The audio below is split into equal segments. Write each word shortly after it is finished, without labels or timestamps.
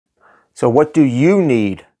So what do you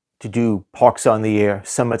need to do parks on the air,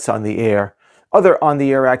 summits on the air, other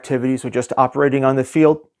on-the-air activities, or just operating on the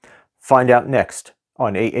field? Find out next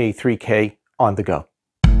on AA3K On The Go.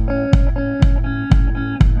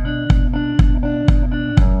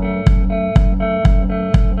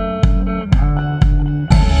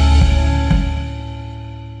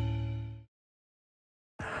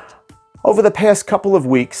 Over the past couple of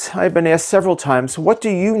weeks, I've been asked several times, what do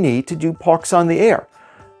you need to do parks on the air?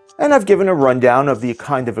 And I've given a rundown of the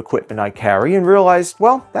kind of equipment I carry and realized,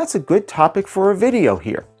 well, that's a good topic for a video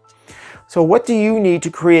here. So what do you need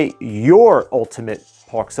to create your ultimate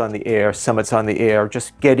parks on the air, summits on the air,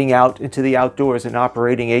 just getting out into the outdoors and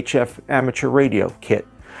operating HF amateur radio kit?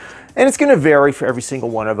 And it's going to vary for every single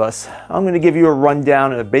one of us. I'm going to give you a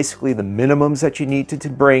rundown of basically the minimums that you need to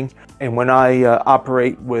bring. And when I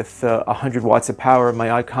operate with 100 watts of power in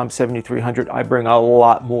my ICOM 7300, I bring a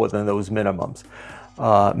lot more than those minimums.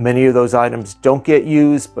 Many of those items don't get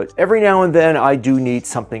used, but every now and then I do need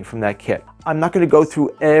something from that kit. I'm not going to go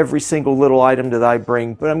through every single little item that I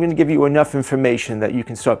bring, but I'm going to give you enough information that you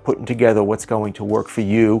can start putting together what's going to work for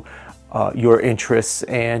you, your interests,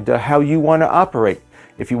 and how you want to operate.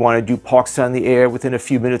 If you want to do parks on the air within a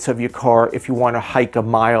few minutes of your car, if you want to hike a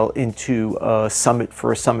mile into a summit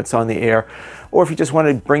for summits on the air, or if you just want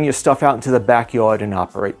to bring your stuff out into the backyard and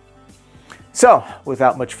operate. So,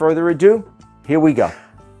 without much further ado, here we go.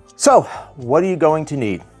 So, what are you going to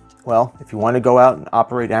need? Well, if you want to go out and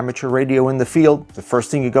operate amateur radio in the field, the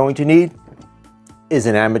first thing you're going to need is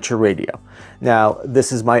an amateur radio. Now,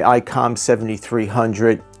 this is my ICOM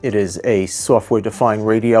 7300. It is a software-defined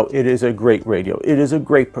radio. It is a great radio. It is a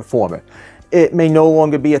great performer. It may no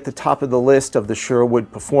longer be at the top of the list of the Sherwood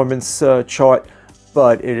performance chart,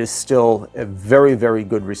 but it is still a very, very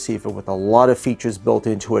good receiver with a lot of features built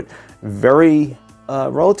into it. Very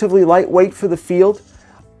relatively lightweight for the field,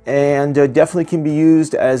 and definitely can be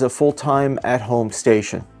used as a full-time at-home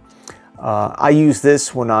station. I use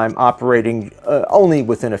this when I'm operating only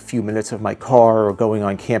within a few minutes of my car or going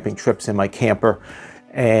on camping trips in my camper,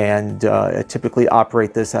 and I typically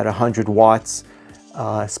operate this at 100 watts,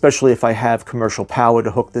 especially if I have commercial power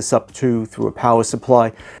to hook this up to through a power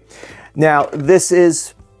supply. Now, this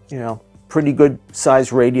is, pretty good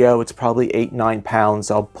size radio. It's probably 8-9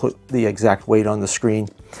 pounds. I'll put the exact weight on the screen.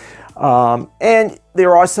 And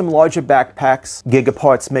there are some larger backpacks.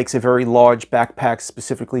 Gigaparts makes a very large backpack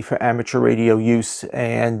specifically for amateur radio use,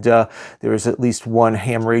 and there is at least one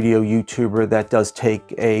ham radio YouTuber that does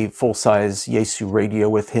take a full-size Yaesu radio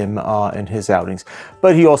with him in his outings.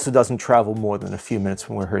 But he also doesn't travel more than a few minutes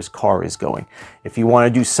from where his car is going. If you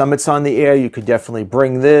want to do summits on the air, you could definitely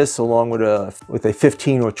bring this along with a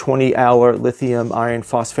 15 or 20 hour lithium iron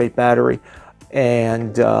phosphate battery,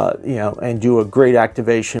 and and do a great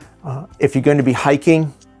activation. If you're going to be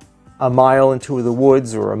hiking a mile into the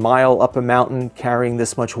woods or a mile up a mountain, carrying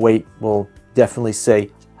this much weight will definitely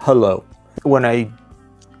say hello. When I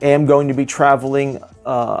am going to be traveling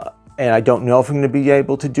and I don't know if I'm going to be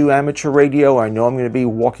able to do amateur radio, or I know I'm going to be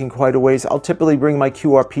walking quite a ways, I'll typically bring my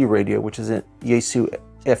QRP radio, which is a Yaesu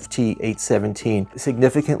FT817.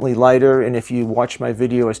 Significantly lighter, and if you watch my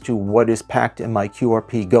video as to what is packed in my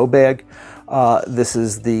QRP go bag, this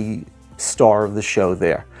is the star of the show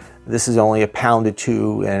there. This is only 1 pound or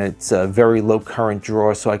 2, and it's a very low current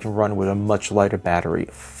draw, so I can run with a much lighter battery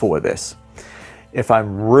for this. If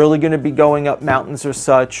I'm really going to be going up mountains or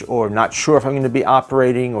such, or not sure if I'm going to be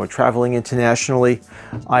operating or traveling internationally,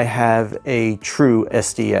 I have a true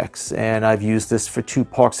SDX, and I've used this for 2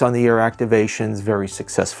 parks on the air activations very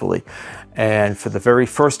successfully. And for the very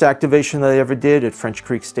first activation that I ever did at French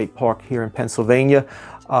Creek State Park here in Pennsylvania,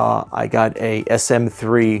 I got a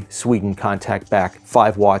SM3 Sweden contact back,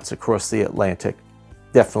 5 watts across the Atlantic.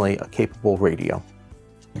 Definitely a capable radio.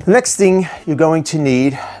 The next thing you're going to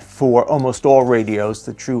need for almost all radios,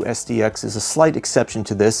 the true SDX is a slight exception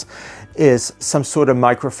to this, is some sort of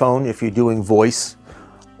microphone if you're doing voice,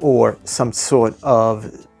 or some sort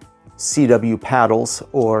of CW paddles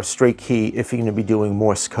or straight key if you're going to be doing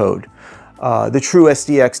Morse code. The true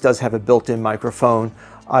SDX does have a built-in microphone.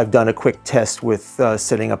 I've done a quick test with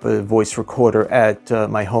setting up a voice recorder at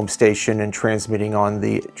my home station and transmitting on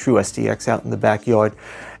the true SDX out in the backyard.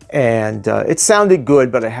 And it sounded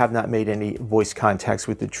good, but I have not made any voice contacts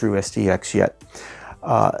with the true SDX yet.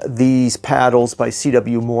 These paddles by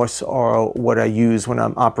CW Morse are what I use when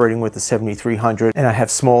I'm operating with the 7300, and I have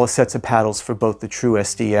smaller sets of paddles for both the true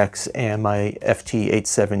SDX and my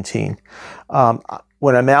FT817.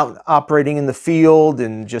 When I'm out operating in the field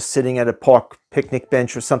and just sitting at a park picnic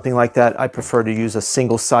bench or something like that, I prefer to use a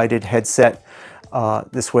single-sided headset.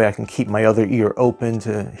 This way I can keep my other ear open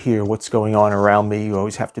to hear what's going on around me. You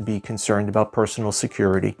always have to be concerned about personal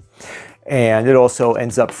security. And it also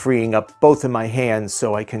ends up freeing up both of my hands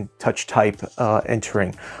so I can touch type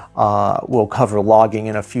entering. We'll cover logging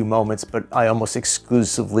in a few moments, but I almost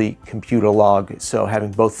exclusively computer log. So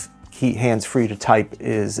having both hands free to type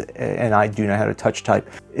and I do know how to touch type,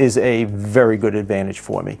 is a very good advantage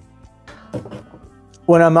for me.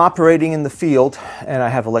 When I'm operating in the field and I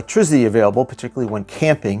have electricity available, particularly when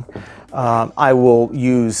camping, I will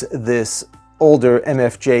use this older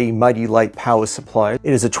MFJ Mighty Light power supply.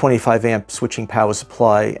 It is a 25 amp switching power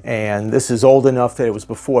supply, and this is old enough that it was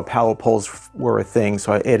before power poles were a thing,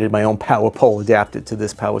 so I added my own power pole adapted to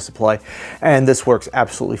this power supply, and this works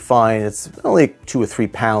absolutely fine. It's only 2 or 3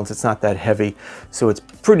 pounds, it's not that heavy, so it's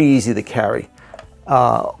pretty easy to carry.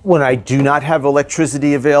 When I do not have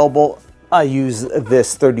electricity available, I use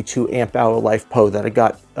this 32 amp hour LifePo that I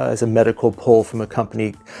got as a medical pole from a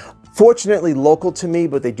company fortunately local to me,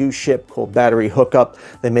 but they do ship, called Battery Hookup.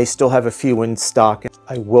 They may still have a few in stock.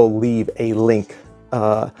 I will leave a link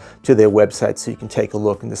to their website so you can take a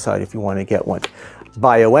look and decide if you want to get one.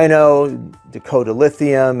 Bioenno, Dakota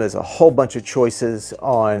Lithium, there's a whole bunch of choices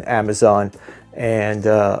on Amazon, and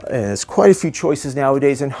there's quite a few choices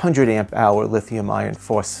nowadays in 100 amp hour lithium iron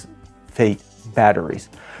phosphate batteries.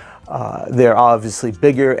 They're obviously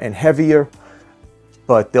bigger and heavier,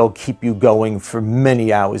 but they'll keep you going for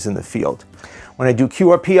many hours in the field. When I do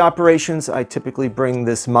QRP operations, I typically bring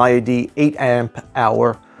this Maya-D 8 amp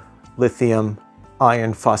hour lithium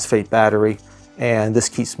iron phosphate battery, and this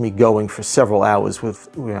keeps me going for several hours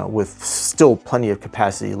with still plenty of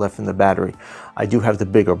capacity left in the battery. I do have the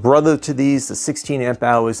bigger brother to these, the 16 amp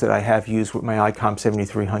hours that I have used with my ICOM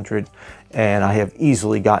 7300, and I have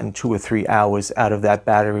easily gotten 2 or 3 hours out of that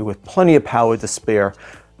battery with plenty of power to spare,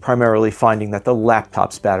 primarily finding that the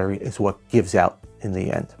laptop's battery is what gives out in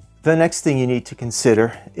the end. The next thing you need to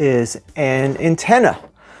consider is an antenna.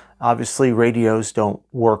 Obviously, radios don't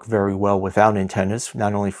work very well without antennas,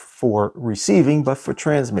 not only for receiving, but for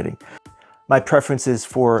transmitting. My preference is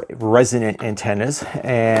for resonant antennas,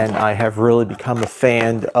 and I have really become a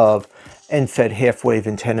fan of end-fed half-wave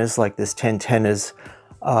antennas like this 1010's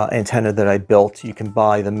antenna that I built. You can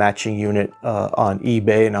buy the matching unit on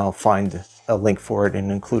eBay, and I'll find a link for it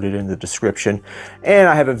and include it in the description. And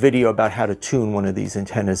I have a video about how to tune one of these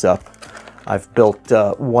antennas up. I've built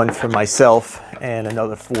one for myself and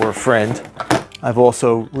another for a friend. I've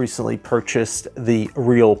also recently purchased the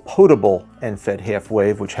real potable end-fed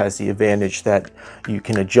half-wave, which has the advantage that you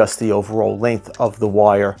can adjust the overall length of the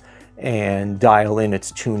wire and dial in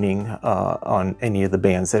its tuning on any of the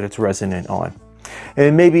bands that it's resonant on.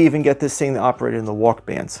 And maybe even get this thing to operate in the walk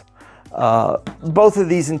bands. Both of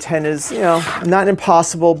these antennas, not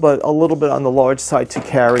impossible, but a little bit on the large side to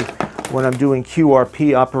carry. When I'm doing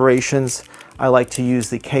QRP operations, I like to use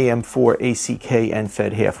the KM4 ACK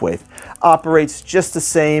end-fed half-wave. Operates just the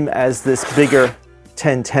same as this bigger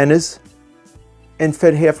 1010's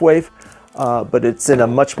end-fed half-wave, but it's in a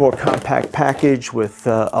much more compact package with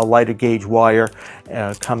a lighter gauge wire.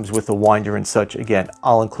 Comes with a winder and such. Again,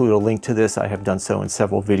 I'll include a link to this. I have done so in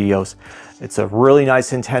several videos. It's a really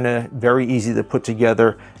nice antenna, very easy to put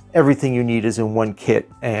together. Everything you need is in one kit,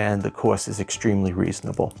 and the cost is extremely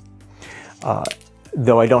reasonable.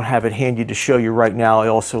 Though I don't have it handy to show you right now, I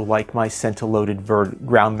also like my center-loaded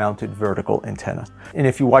ground-mounted vertical antenna. And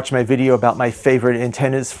if you watch my video about my favorite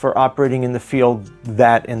antennas for operating in the field,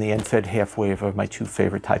 that and the end-fed half-wave are my 2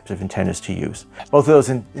 favorite types of antennas to use. Both of those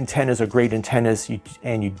antennas are great antennas,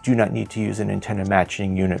 and you do not need to use an antenna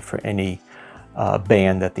matching unit for any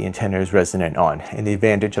band that the antenna is resonant on. And the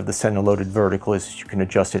advantage of the center-loaded vertical is you can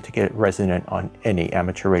adjust it to get it resonant on any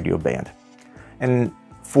amateur radio band. And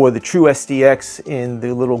for the true SDX in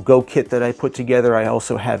the little Go kit that I put together, I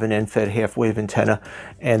also have an end-fed half-wave antenna,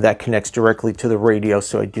 and that connects directly to the radio,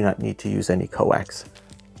 so I do not need to use any coax.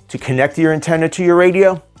 To connect your antenna to your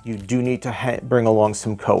radio, you do need to bring along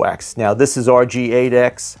some coax. Now, this is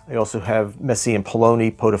RG8X. I also have Messi and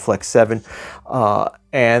Poloni POTA Flex 7,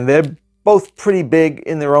 and they're both pretty big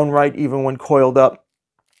in their own right, even when coiled up,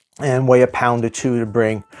 and weigh a pound or 2 to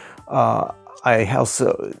bring. I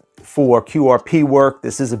also, for QRP work,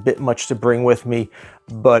 this is a bit much to bring with me,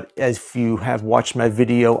 but if you have watched my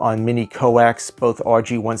video on mini coax, both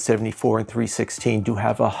RG174 and 316 do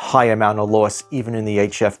have a high amount of loss, even in the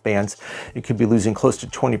HF bands. You could be losing close to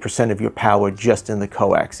 20% of your power just in the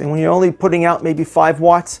coax. And when you're only putting out maybe 5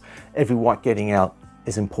 watts, every watt getting out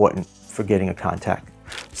is important for getting a contact.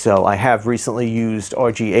 So I have recently used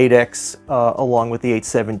RG8X along with the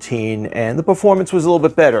 817, and the performance was a little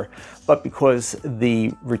bit better. But because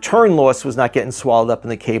the return loss was not getting swallowed up in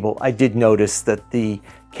the cable, I did notice that the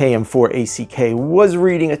KM4 ACK was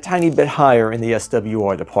reading a tiny bit higher in the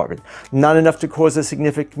SWR department. Not enough to cause a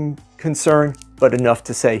significant concern, but enough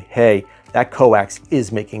to say, hey, that coax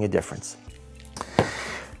is making a difference.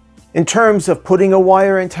 In terms of putting a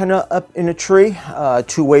wire antenna up in a tree,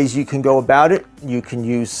 two ways you can go about it. You can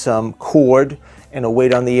use some cord and a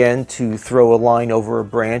weight on the end to throw a line over a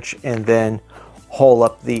branch and then haul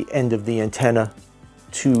up the end of the antenna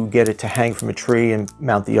to get it to hang from a tree and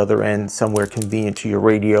mount the other end somewhere convenient to your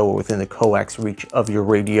radio or within the coax reach of your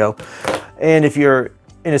radio. And if you're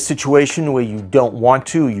in a situation where you don't want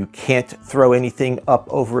to, you can't throw anything up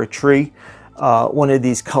over a tree, one of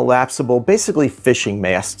these collapsible, basically fishing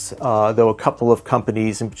masts, though a couple of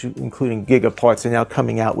companies, including Gigaparts, are now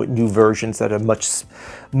coming out with new versions that are much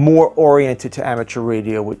more oriented to amateur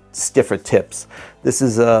radio with stiffer tips. This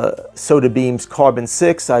is a SOTA Beams Carbon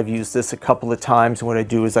 6. I've used this a couple of times. What I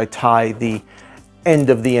do is I tie the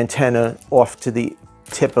end of the antenna off to the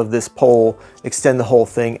tip of this pole, extend the whole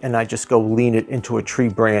thing, and I just go lean it into a tree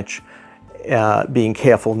branch, being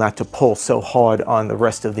careful not to pull so hard on the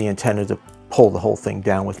rest of the antenna to pull the whole thing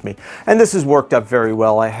down with me. And this has worked up very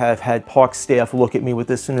well. I have had park staff look at me with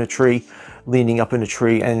this in a tree, leaning up in a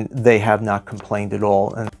tree, and they have not complained at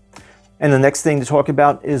all. And the next thing to talk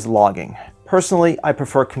about is logging. Personally, I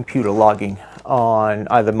prefer computer logging on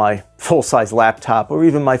either my full-size laptop or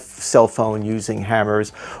even my cell phone using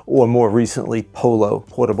Hammers, or more recently Polo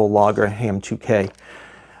portable logger Ham 2K.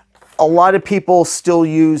 A lot of people still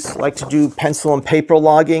like to do pencil and paper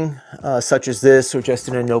logging, such as this, or just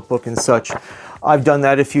in a notebook and such. I've done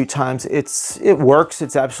that a few times. It works.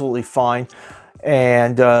 It's absolutely fine.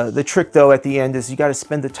 And the trick, though, at the end is you got to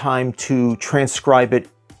spend the time to transcribe it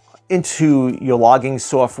into your logging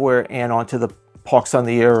software and onto the Parks on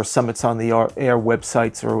the Air or Summits on the Air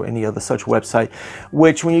websites or any other such website,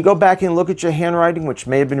 which when you go back and look at your handwriting, which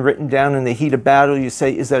may have been written down in the heat of battle, you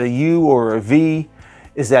say, is that a U or a V?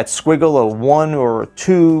 Is that squiggle a 1 or a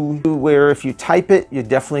 2? Where if you type it, you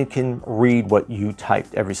definitely can read what you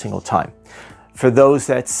typed every single time. For those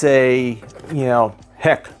that say, you know,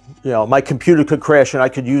 heck, you know, my computer could crash and I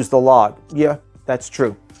could use the log. Yeah, that's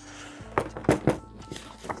true.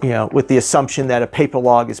 You know, with the assumption that a paper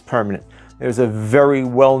log is permanent. There's a very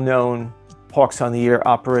well-known Parks on the Air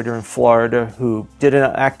operator in Florida who did an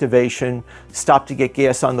activation, stopped to get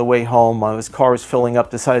gas on the way home. While his car was filling up,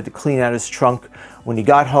 decided to clean out his trunk. When he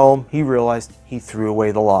got home, he realized he threw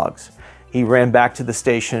away the logs. He ran back to the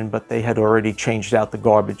station, but they had already changed out the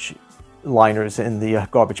garbage liners in the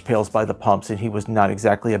garbage pails by the pumps, and he was not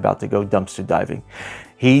exactly about to go dumpster diving.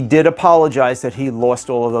 He did apologize that he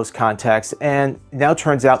lost all of those contacts, and now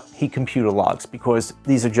turns out he computer logs because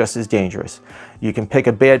these are just as dangerous. You can pick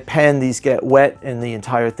a bad pen, these get wet, and the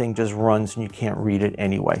entire thing just runs and you can't read it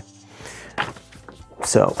anyway.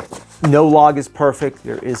 So no log is perfect.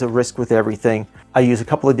 There is a risk with everything. I use a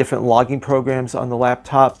couple of different logging programs on the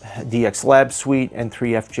laptop, DX Lab Suite,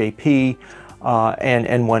 N3FJP, and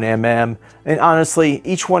N1MM. And honestly,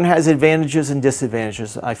 each one has advantages and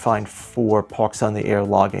disadvantages, I find, for Parks on the Air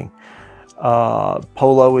logging.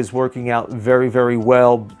 Polo is working out very, very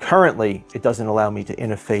well. Currently, it doesn't allow me to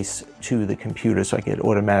interface to the computer, so I get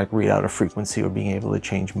automatic readout of frequency or being able to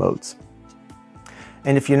change modes.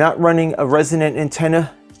 And if you're not running a resonant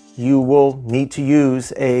antenna, you will need to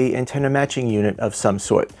use an antenna matching unit of some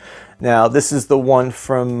sort. Now, this is the one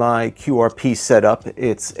from my QRP setup.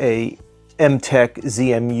 It's a MTech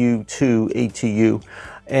ZMU2 ATU,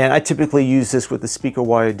 and I typically use this with the speaker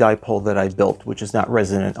wire dipole that I built, which is not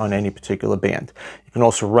resonant on any particular band. You can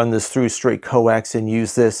also run this through straight coax and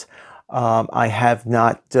use this. I have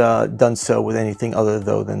not done so with anything other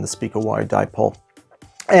though than the speaker wire dipole.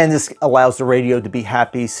 And this allows the radio to be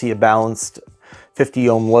happy, see a balanced 50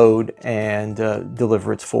 ohm load, and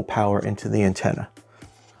deliver its full power into the antenna.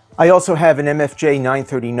 I also have an MFJ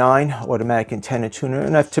 939 automatic antenna tuner,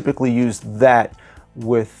 and I've typically used that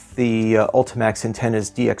with the Ultimax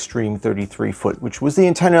Antennas DX Stream 33 foot, which was the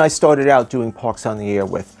antenna I started out doing Parks on the Air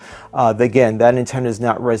with. Again, that antenna is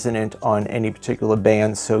not resonant on any particular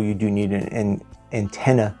band, so you do need an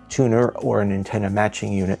antenna tuner or an antenna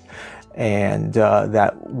matching unit. And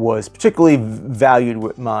that was particularly valued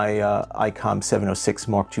with my ICOM 706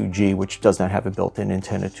 Mark II-G, which does not have a built-in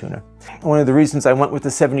antenna tuner. One of the reasons I went with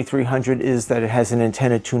the 7300 is that it has an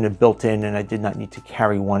antenna tuner built in, and I did not need to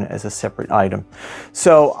carry one as a separate item.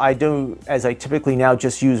 So I do, as I typically now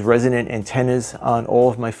just use resonant antennas on all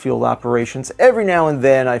of my field operations. Every now and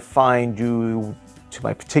then I find you to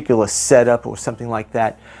my particular setup or something like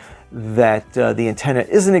that, that the antenna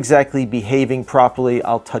isn't exactly behaving properly,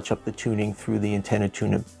 I'll touch up the tuning through the antenna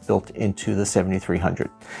tuner built into the 7300.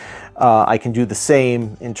 I can do the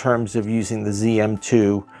same in terms of using the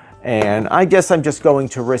ZM2, and I guess I'm just going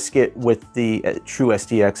to risk it with the True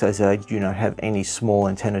SDX, as I do not have any small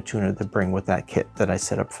antenna tuner to bring with that kit that I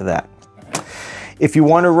set up for that. If you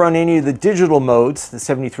want to run any of the digital modes, the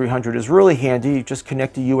 7300 is really handy. You just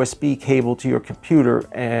connect a USB cable to your computer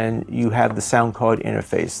and you have the sound card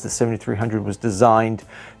interface. The 7300 was designed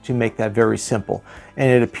to make that very simple.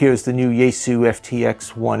 And it appears the new Yaesu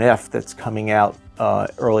FTX1F that's coming out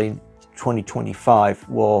early 2025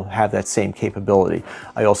 will have that same capability.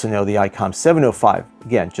 I also know the ICOM 705,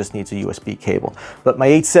 again, just needs a USB cable. But my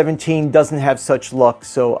 817 doesn't have such luck,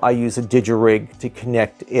 so I use a DigiRig to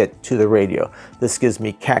connect it to the radio. This gives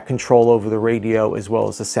me cat control over the radio as well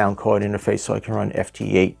as the sound card interface, so I can run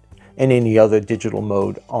FT8 and any other digital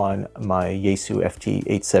mode on my Yaesu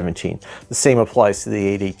FT817. The same applies to the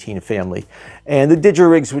 818 family. And the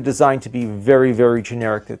DigiRigs were designed to be very, very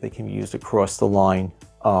generic, that they can be used across the line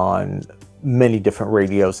on many different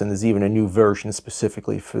radios, and there's even a new version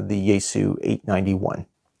specifically for the Yaesu 891.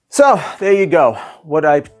 So there you go, what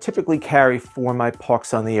I typically carry for my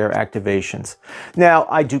Parks on the Air activations. Now,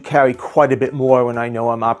 I do carry quite a bit more when I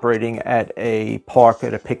know I'm operating at a park,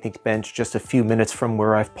 at a picnic bench, just a few minutes from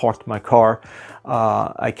where I've parked my car.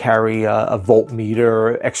 I carry a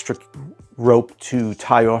voltmeter, extra rope to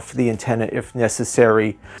tie off the antenna if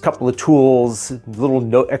necessary, a couple of tools,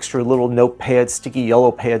 extra little notepad, sticky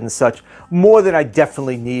yellow pad and such, more than I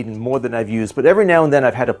definitely need and more than I've used, but every now and then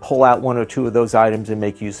I've had to pull out one or two of those items and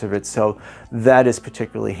make use of it, so that is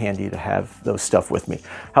particularly handy to have those stuff with me.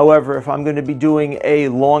 However, if I'm going to be doing a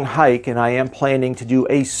long hike, and I am planning to do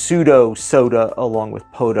a pseudo SOTA along with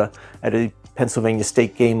POTA at a Pennsylvania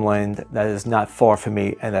State Game Land that is not far from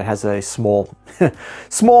me, and that has a small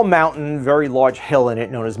small mountain, very large hill in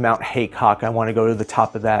it known as Mount Haycock. I want to go to the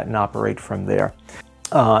top of that and operate from there.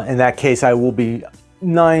 In that case, I will be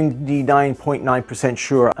 99.9%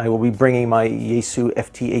 sure I will be bringing my Yaesu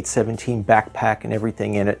FT817 backpack and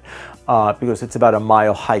everything in it, because it's about a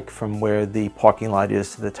mile hike from where the parking lot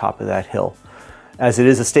is to the top of that hill. As it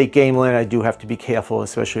is a state game land, I do have to be careful,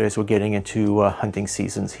 especially as we're getting into hunting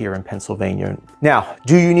seasons here in Pennsylvania. Now,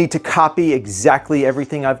 do you need to copy exactly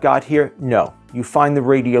everything I've got here? No. You find the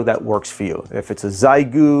radio that works for you. If it's a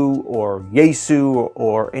Xiegu or Yaesu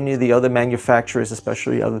or any of the other manufacturers,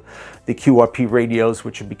 especially the QRP radios,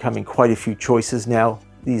 which are becoming quite a few choices now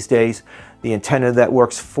these days, the antenna that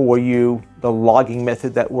works for you, the logging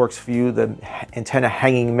method that works for you, the antenna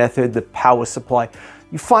hanging method, the power supply,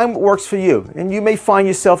 you find what works for you. And you may find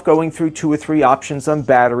yourself going through 2 or 3 options on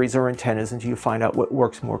batteries or antennas until you find out what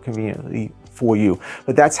works more conveniently for you.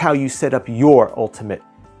 But that's how you set up your ultimate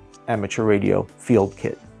amateur radio field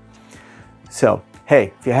kit. So,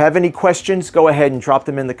 hey, if you have any questions, go ahead and drop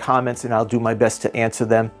them in the comments and I'll do my best to answer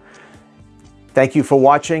them. Thank you for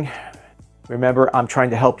watching. Remember, I'm trying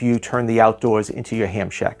to help you turn the outdoors into your ham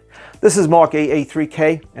shack. This is Mark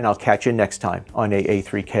AA3K, and I'll catch you next time on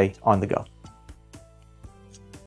AA3K On The Go.